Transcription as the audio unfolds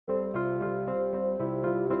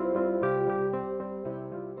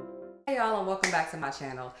Hey y'all, and welcome back to my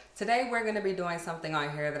channel. Today we're going to be doing something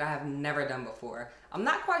on here that I have never done before. I'm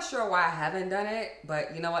not quite sure why I haven't done it,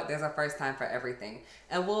 but you know what, there's a first time for everything.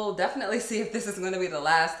 And we'll definitely see if this is going to be the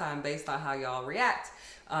last time based on how y'all react.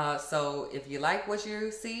 So if you like what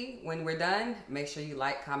you see when we're done, make sure you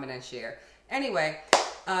like, comment, and share. Anyway,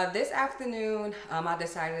 this afternoon I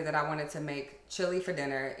decided that I wanted to make chili for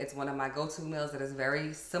dinner. It's one of my go-to meals that is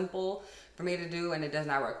very simple for me to do, and it does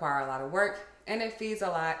not require a lot of work, and it feeds a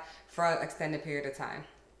lot for an extended period of time.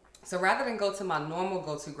 So rather than go to my normal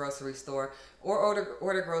go-to grocery store or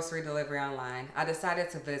order grocery delivery online, I decided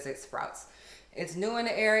to visit Sprouts. It's new in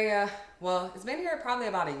the area. Well, it's been here probably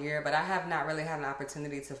about a year, but I have not really had an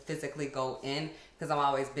opportunity to physically go in because I'm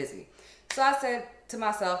always busy. So I said to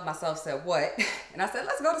myself said, what? And I said,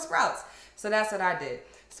 let's go to Sprouts. So that's what I did.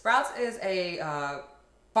 Sprouts is a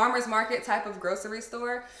farmer's market type of grocery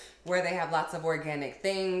store where they have lots of organic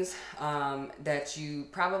things that you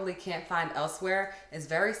probably can't find elsewhere. It's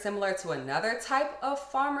very similar to another type of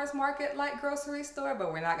farmer's market like grocery store,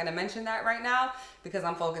 but we're not going to mention that right now because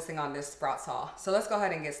I'm focusing on this Sprouts haul. So let's go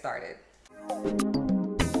ahead and get started.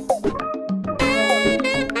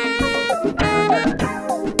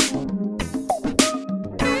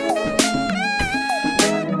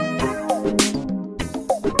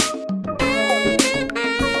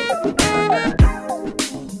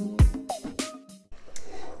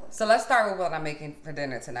 So let's start with what I'm making for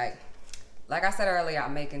dinner tonight. Like I said earlier,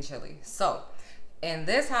 I'm making chili. So in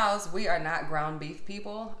this house, we are not ground beef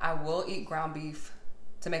people. I will eat ground beef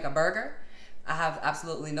to make a burger. I have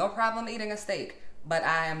absolutely no problem eating a steak, but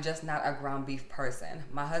I am just not a ground beef person.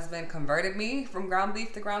 My husband converted me from ground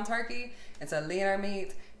beef to ground turkey. It's a leaner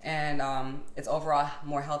meat, and it's overall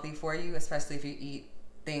more healthy for you, especially if you eat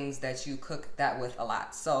things that you cook that with a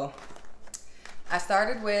lot. So I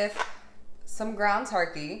started with some ground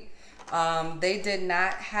turkey. They did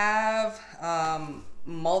not have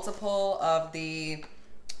multiple of the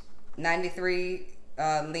 93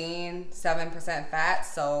 lean 7% fat,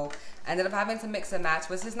 so I ended up having to mix and match,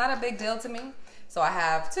 which is not a big deal to me. So I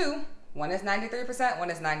have two. One is 93%, one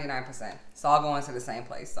is 99%. So I'll go into the same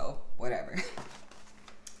place, so whatever.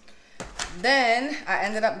 Then I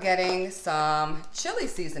ended up getting some chili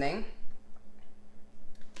seasoning.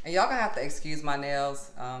 And y'all gonna have to excuse my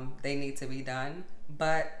nails. They need to be done,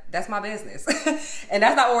 but that's my business. And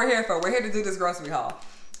that's not what we're here for. We're here to do this grocery haul.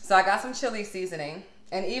 So I got some chili seasoning,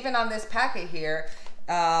 and even on this packet here,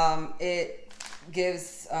 it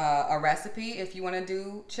gives a recipe if you wanna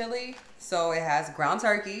do chili. So it has ground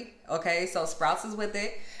turkey, okay? So Sprouts is with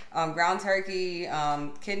it. Ground turkey,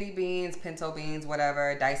 kidney beans, pinto beans,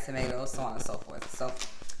 whatever, diced tomatoes, so on and so forth. So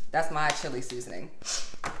that's my chili seasoning.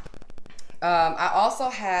 I also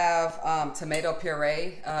have tomato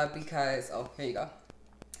puree because, oh, here you go.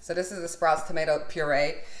 So this is the Sprouts tomato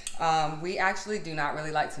puree. We actually do not really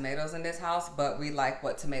like tomatoes in this house, but we like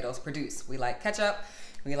what tomatoes produce. We like ketchup,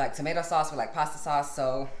 we like tomato sauce, we like pasta sauce.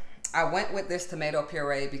 So I went with this tomato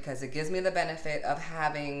puree because it gives me the benefit of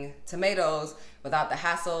having tomatoes without the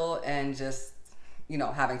hassle and just, you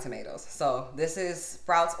know, having tomatoes. So this is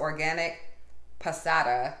Sprouts organic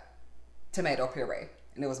passata tomato puree,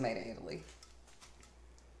 and it was made in Italy.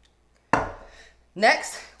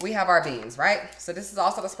 Next, we have our beans, right? So this is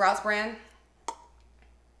also the Sprouts brand.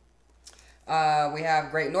 We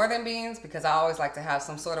have Great Northern beans because I always like to have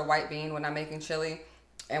some sort of white bean when I'm making chili.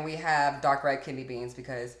 And we have dark red kidney beans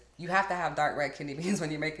because you have to have dark red kidney beans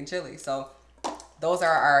when you're making chili. So those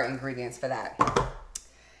are our ingredients for that.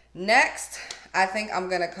 Next, I think I'm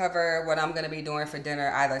going to cover what I'm going to be doing for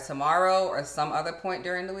dinner either tomorrow or some other point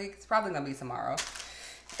during the week. It's probably going to be tomorrow.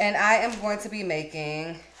 And I am going to be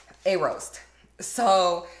making a roast.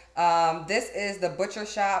 So this is the Butcher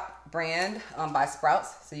Shop brand by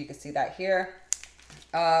Sprouts. So you can see that here.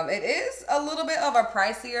 It is a little bit of a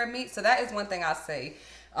pricier meat. So that is one thing I'll say.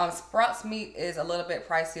 Sprouts meat is a little bit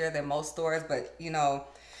pricier than most stores, but you know,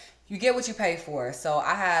 you get what you pay for. So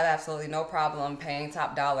I have absolutely no problem paying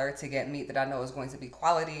top dollar to get meat that I know is going to be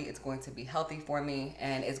quality. It's going to be healthy for me,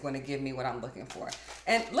 and it's going to give me what I'm looking for.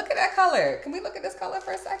 And look at that color. Can we look at this color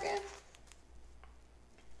for a second?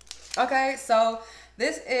 Okay, so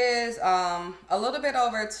this is a little bit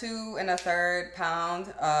over 2 1/3 pounds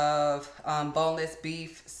of boneless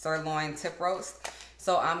beef sirloin tip roast.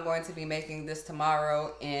 So I'm going to be making this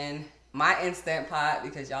tomorrow in my Instant Pot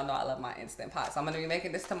because y'all know I love my Instant Pot. So I'm going to be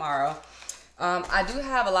making this tomorrow. I do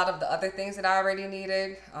have a lot of the other things that I already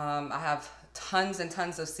needed. I have tons and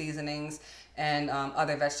tons of seasonings and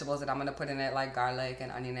other vegetables that I'm going to put in it, like garlic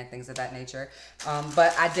and onion and things of that nature.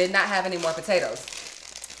 But I did not have any more potatoes.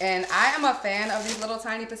 And I am a fan of these little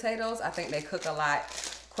tiny potatoes. I think they cook a lot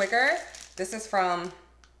quicker. This is from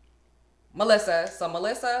Melissa. So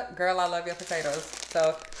Melissa, girl, I love your potatoes.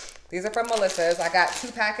 So these are from Melissa's. I got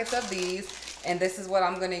 2 packets of these, and this is what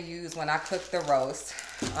I'm gonna use when I cook the roast.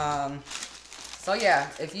 So yeah,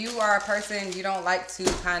 if you are a person, you don't like to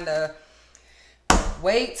kind of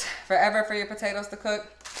wait forever for your potatoes to cook,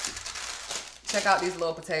 check out these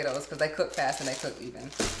little potatoes because they cook fast and they cook even.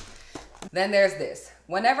 Then there's this.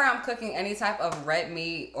 Whenever I'm cooking any type of red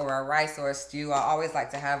meat or a rice or a stew, I always like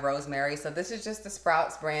to have rosemary. So this is just the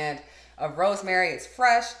Sprouts brand of rosemary. It's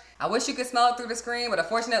fresh. I wish you could smell it through the screen, but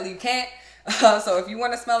unfortunately you can't. So if you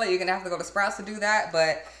want to smell it, you're gonna have to go to Sprouts to do that,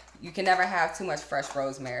 but you can never have too much fresh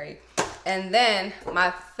rosemary. And then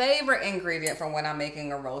my favorite ingredient from when I'm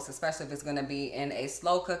making a roast, especially if it's gonna be in a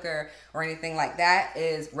slow cooker or anything like that,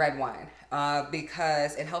 is red wine.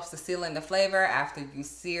 Because it helps to seal in the flavor after you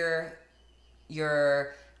sear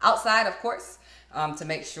your outside, of course, to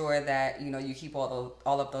make sure that you keep all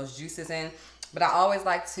of those juices in. But I always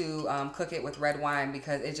like to cook it with red wine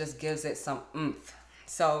because it just gives it some oomph.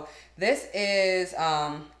 So this is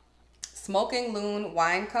Smoking Loon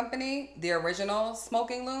Wine Company, the original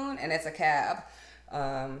Smoking Loon, and it's a cab.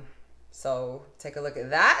 So take a look at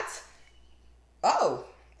that. Oh,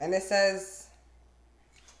 and it says,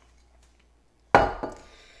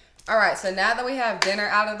 all right, so now that we have dinner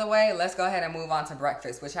out of the way, let's go ahead and move on to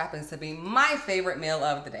breakfast, which happens to be my favorite meal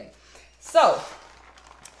of the day. So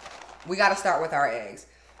we got to start with our eggs.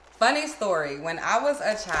 Funny story, when I was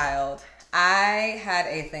a child, I had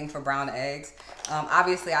a thing for brown eggs.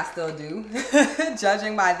 Obviously, I still do,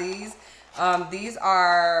 judging by these. These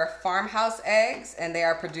are farmhouse eggs, and they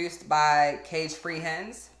are produced by cage-free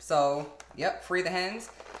hens. So, yep, free the hens.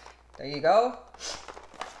 There you go.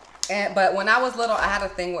 But when I was little, I had a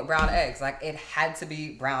thing with brown eggs. Like, it had to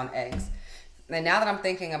be brown eggs. And now that I'm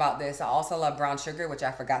thinking about this, I also love brown sugar, which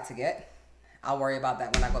I forgot to get. I'll worry about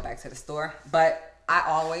that when I go back to the store. But I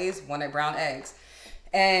always wanted brown eggs.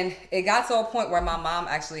 And it got to a point where my mom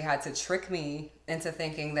actually had to trick me into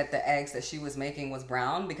thinking that the eggs that she was making was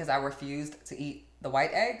brown because I refused to eat the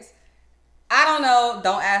white eggs. I don't know.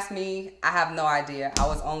 Don't ask me. I have no idea. I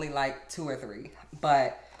was only like 2 or 3.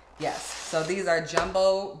 But yes, so these are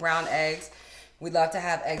jumbo brown eggs. We love to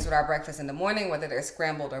have eggs with our breakfast in the morning, whether they're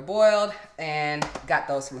scrambled or boiled, and got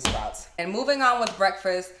those from Sprouts. And moving on with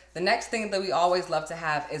breakfast, the next thing that we always love to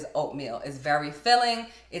have is oatmeal. It's very filling.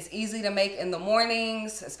 It's easy to make in the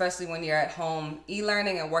mornings, especially when you're at home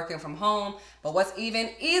e-learning and working from home. But what's even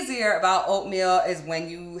easier about oatmeal is when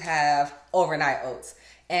you have overnight oats.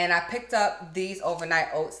 And I picked up these overnight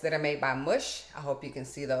oats that are made by Mush. I hope you can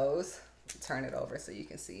see those. Turn it over so you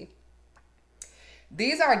can see.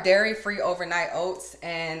 These are dairy-free overnight oats,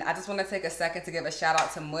 and I just want to take a second to give a shout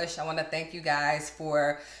out to Mush. I want to thank you guys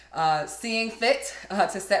for seeing fit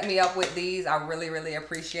to set me up with these. I really, really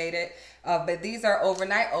appreciate it. But these are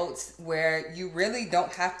overnight oats where you really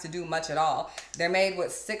don't have to do much at all. They're made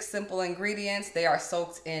with 6 simple ingredients. They are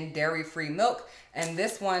soaked in dairy-free milk, and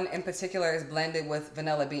this one in particular is blended with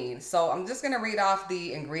vanilla bean. So I'm just going to read off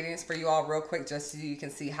the ingredients for you all real quick just so you can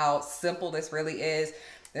see how simple this really is.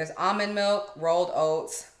 There's almond milk, rolled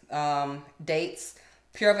oats, dates,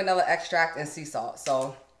 pure vanilla extract, and sea salt.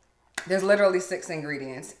 So there's literally 6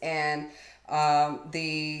 ingredients. And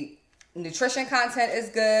the nutrition content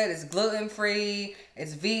is good. It's gluten-free.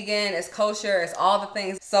 It's vegan. It's kosher. It's all the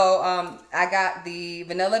things. So I got the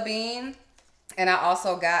vanilla bean, and I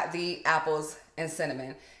also got the apples and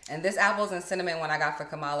cinnamon. And this apples and cinnamon one I got for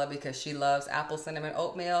Kamala because she loves apple cinnamon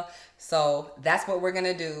oatmeal. So that's what we're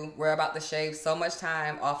gonna do. We're about to shave so much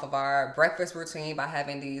time off of our breakfast routine by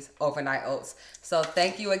having these overnight oats. So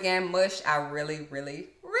thank you again, Mush. I really, really,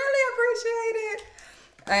 really appreciate it.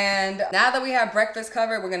 And now that we have breakfast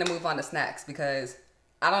covered, we're gonna move on to snacks because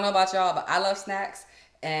I don't know about y'all, but I love snacks,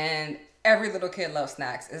 and every little kid loves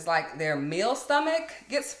snacks. It's like their meal stomach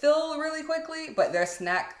gets filled really quickly, but their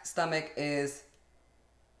snack stomach is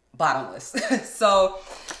bottomless. So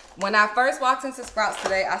when I first walked into Sprouts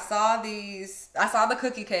today, I saw the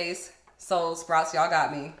cookie case. So Sprouts, y'all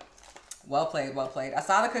got me. Well played, well played. I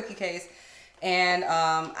saw the cookie case, and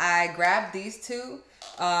I grabbed these 2.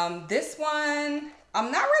 This one,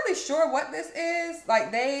 I'm not really sure what this is.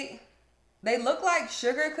 Like they look like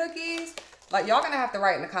sugar cookies. Like y'all gonna have to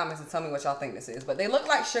write in the comments and tell me what y'all think this is. But they look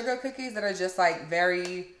like sugar cookies that are just like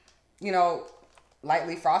very,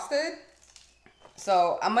 lightly frosted.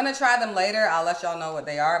 So I'm going to try them later. I'll let y'all know what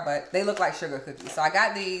they are, but they look like sugar cookies. So I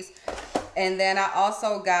got these, and then I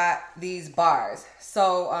also got these bars.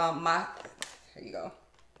 So here you go.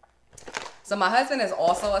 So my husband is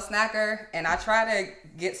also a snacker, and I try to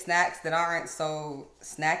get snacks that aren't so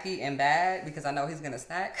snacky and bad because I know he's gonna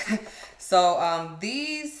snack. So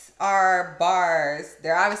these are bars.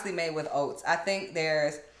 They're obviously made with oats. I think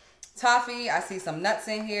there's toffee. I see some nuts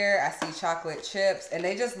in here. I see chocolate chips, and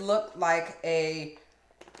they just look like a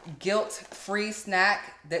guilt-free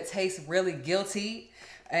snack that tastes really guilty,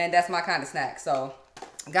 and that's my kind of snack. So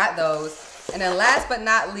got those. And then last but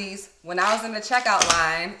not least, when I was in the checkout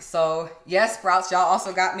line, so yes, Sprouts, y'all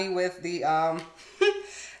also got me with the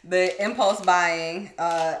the impulse buying.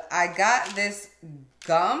 I got this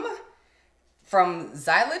gum from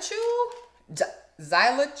Xylachew. So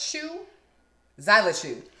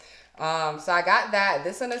I got that.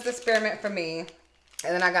 This one is the spearmint for me,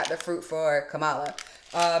 and then I got the fruit for Kamala,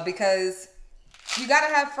 because you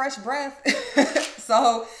gotta have fresh breath.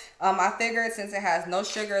 So I figured since it has no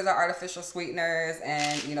sugars or artificial sweeteners,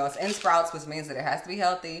 and you know it's in Sprouts, which means that it has to be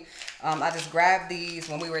healthy, I just grabbed these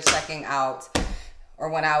when we were checking out, or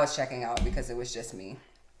when I was checking out, because it was just me.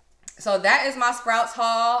 So that is my Sprouts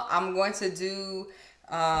haul. I'm going to do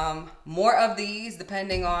more of these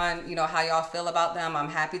depending on, you know, how y'all feel about them. I'm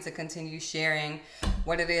happy to continue sharing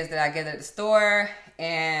what it is that I get at the store,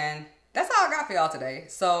 and that's all I got for y'all today.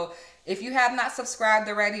 So if you have not subscribed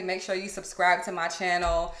already, make sure you subscribe to my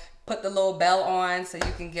channel. Put the little bell on so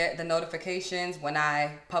you can get the notifications when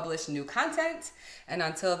I publish new content. And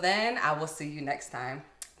until then, I will see you next time.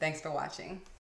 Thanks for watching.